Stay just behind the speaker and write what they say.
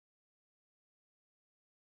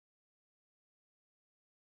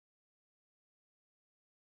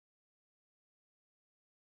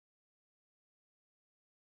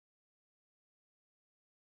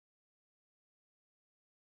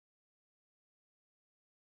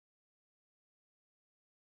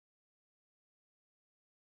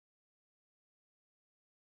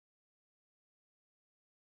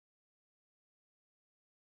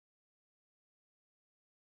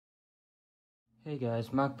Hey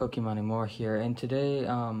guys, Mark Pokemon and more here, and today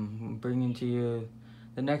I'm bringing to you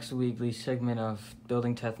the next weekly segment of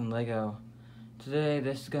Building Teth and Lego. Today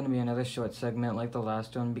this is going to be another short segment like the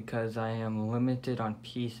last one because I am limited on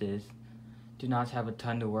pieces. Do not have a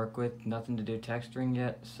ton to work with, nothing to do texturing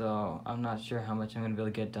yet, so I'm not sure how much I'm going to be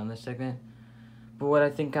able to get done this segment. But what I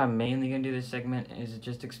think I'm mainly going to do this segment is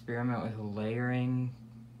just experiment with layering,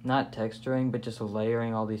 not texturing, but just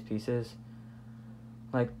layering all these pieces.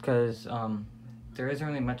 Like, because there isn't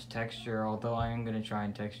really much texture, although I am going to try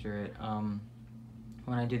and texture it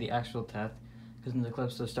when I do the actual Teth, because in the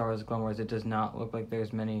clips of Star Wars Clone Wars it does not look like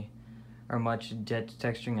there's many or much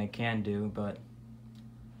texturing I can do, but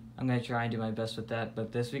I'm going to try and do my best with that.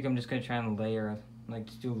 But this week I'm just going to try and layer, like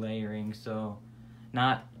just do layering, so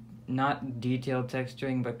not detailed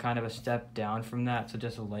texturing, but kind of a step down from that, so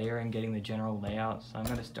just a layer and getting the general layout. So I'm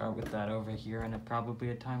going to start with that over here and probably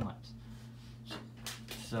a time lapse.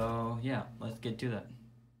 So yeah, let's get to that.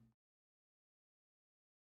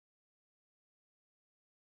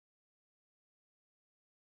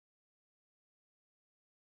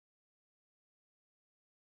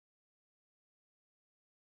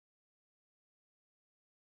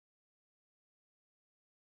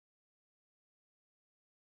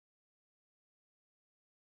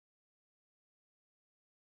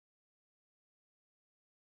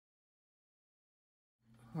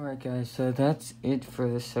 Alright guys, so that's it for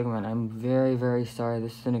this segment. I'm very sorry,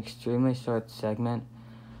 this is an extremely short segment,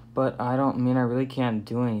 but I really can't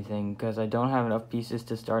do anything because I don't have enough pieces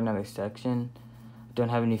to start another section. I don't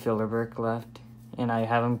have any filler brick left, and I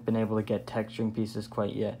haven't been able to get texturing pieces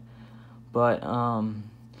quite yet. But,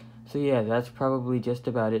 so yeah, that's probably just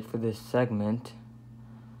about it for this segment.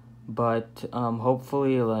 But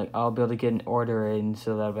hopefully, I'll be able to get an order in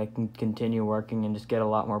so that I can continue working and just get a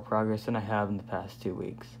lot more progress than I have in the past 2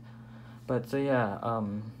 weeks. But so yeah,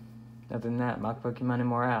 other than that, Mock Pokemon and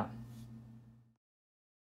more out.